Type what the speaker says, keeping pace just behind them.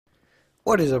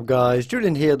What is up, guys?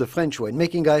 Julien here, the French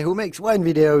winemaking guy who makes wine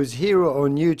videos here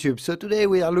on YouTube. So today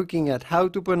we are looking at how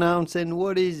to pronounce and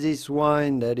what is this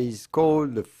wine that is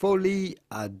called the Folie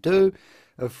à Deux,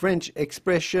 a French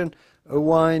expression, a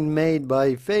wine made by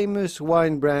a famous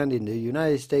wine brand in the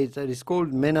United States that is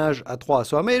called Ménage à Trois.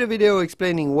 So I made a video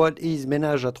explaining what is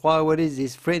Ménage à Trois, what is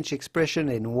this French expression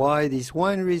and why this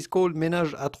winery is called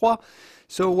Ménage à Trois.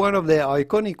 So one of their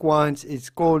iconic wines is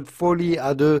called Folie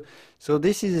à Deux. So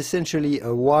this is essentially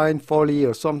a wine folly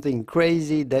or something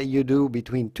crazy that you do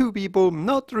between two people,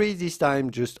 not three this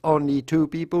time, just only two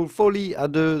people. Folie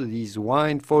à deux, this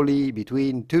wine folly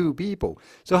between two people.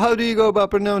 So how do you go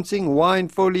about pronouncing wine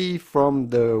folly from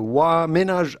the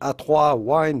Ménage à Trois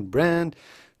wine brand?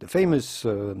 The famous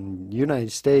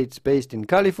United States based in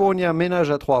California Ménage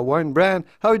à Trois wine brand.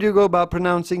 How do you go about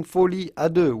pronouncing Folie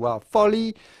à deux? Well,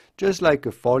 Folly, just like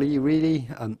a folly really,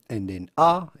 and then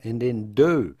A, and then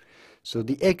Deux. So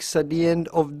the X at the end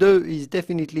of Deux is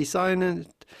definitely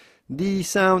silent. The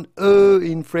sound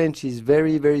E in French is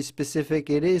very, very specific.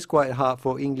 It is quite hard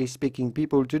for English-speaking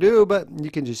people to do, but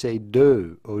you can just say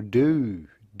Deux or Deux.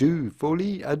 Deux,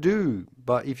 Folie à deux.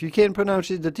 But if you can't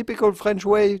pronounce it the typical French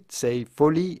way, say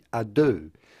Folie à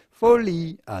deux.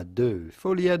 Folie à deux.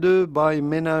 Folie à deux by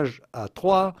Ménage à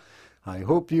Trois. I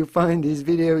hope you find this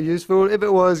video useful. If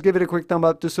it was, give it a quick thumb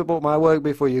up to support my work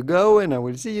before you go, and I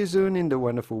will see you soon in the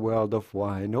wonderful world of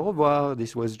wine. Au revoir.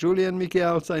 This was Julien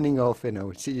Michael signing off, and I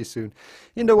will see you soon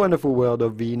in the wonderful world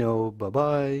of vino.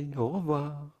 Bye-bye. Au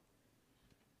revoir.